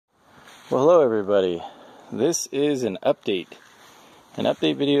Well, hello everybody. This is an update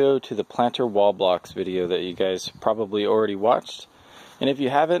video to the planter wall blocks video that you guys probably already watched. And if you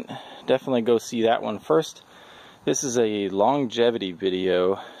haven't, definitely go see that one first. This is a longevity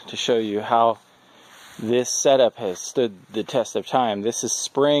video to show you how this setup has stood the test of time. This is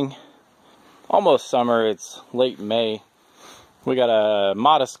spring, almost summer. It's late May. We got a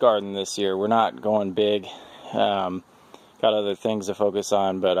modest garden this year. We're not going big. Got other things to focus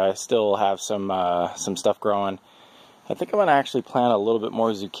on, but I still have some stuff growing. I think I'm going to actually plant a little bit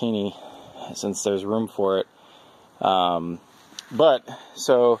more zucchini since there's room for it. So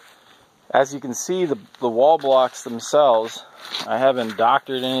as you can see, the wall blocks themselves, I haven't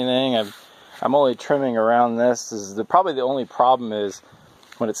doctored anything. I'm only trimming around this. Probably the only problem is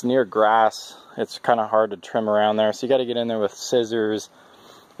when it's near grass, it's kind of hard to trim around there. So you got to get in there with scissors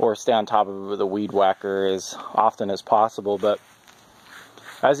or stay on top of it with a weed whacker as often as possible. But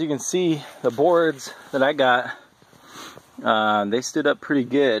as you can see, the boards that I got, they stood up pretty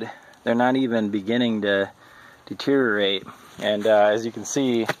good. They're not even beginning to deteriorate. And as you can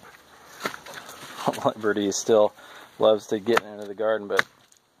see, Liberty still loves to get into the garden, but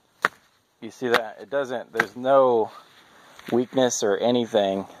you see that it doesn't, there's no weakness or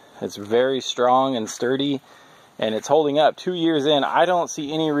anything. It's very strong and sturdy, and it's holding up. 2 years in, I don't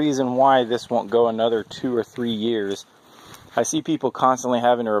see any reason why this won't go another 2 or 3 years. I see people constantly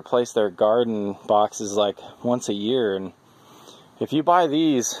having to replace their garden boxes like once a year, and if you buy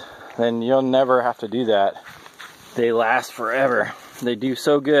these, then you'll never have to do that. They last forever. They do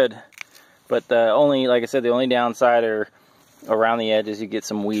so good, but like I said, the only downside are around the edges. You get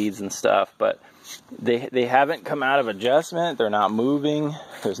some weeds and stuff, but they haven't come out of adjustment. They're not moving.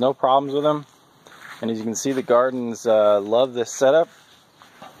 There's no problems with them. And as you can see, the gardens love this setup,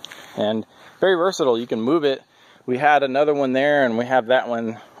 and very versatile. You can move it. We had another one there, and we have that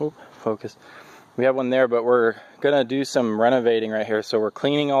one. Oop, focus. We have one there, but we're gonna do some renovating right here. So we're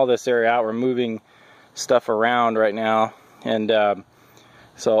cleaning all this area out. We're moving stuff around right now, and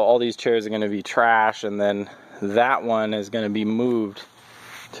so all these chairs are gonna be trash, and then that one is gonna be moved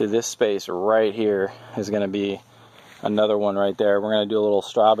to this space right here. Is gonna be another one right there. We're gonna do a little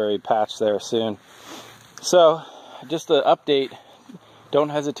strawberry patch there soon. So, just an update. Don't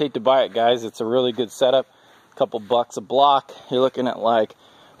hesitate to buy it, guys. It's a really good setup. A couple bucks a block. You're looking at like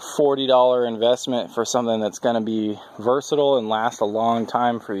 $40 investment for something that's going to be versatile and last a long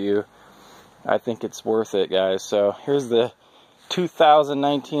time for you. I think it's worth it, guys. So, here's the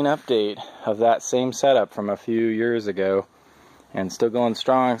 2019 update of that same setup from a few years ago. And still going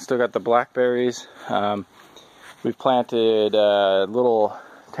strong. Still got the blackberries. We've planted a little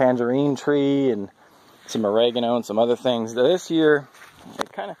tangerine tree and some oregano and some other things. This year,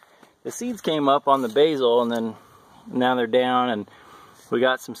 the seeds came up on the basil, and then now they're down, and we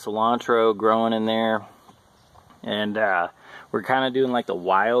got some cilantro growing in there. And we're kind of doing like the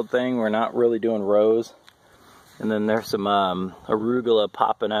wild thing. We're not really doing rows. And then there's some arugula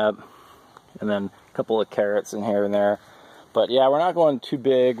popping up, and then a couple of carrots in here and there. But yeah, we're not going too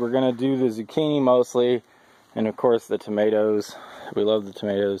big. We're gonna do the zucchini mostly, and of course the tomatoes. We love the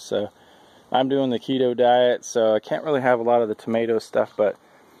tomatoes. So I'm doing the keto diet, so I can't really have a lot of the tomato stuff, but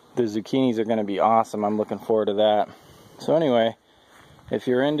the zucchinis are going to be awesome. I'm looking forward to that. So anyway, if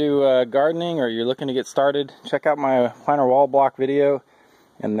you're into gardening or you're looking to get started, check out my planter wall block video,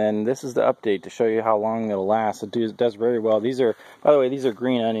 and then this is the update to show you how long it'll last. It does very well. These are, by the way, these are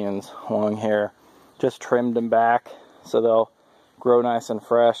green onions long here. Just trimmed them back so they'll grow nice and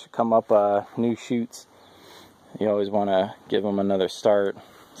fresh, come up new shoots. You always want to give them another start.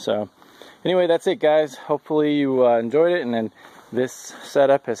 So anyway, that's it, guys. Hopefully you enjoyed it, and then this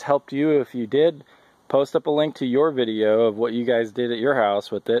setup has helped you. If you did, post up a link to your video of what you guys did at your house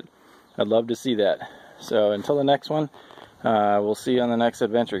with it. I'd love to see that. So until the next one, we'll see you on the next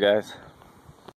adventure, guys.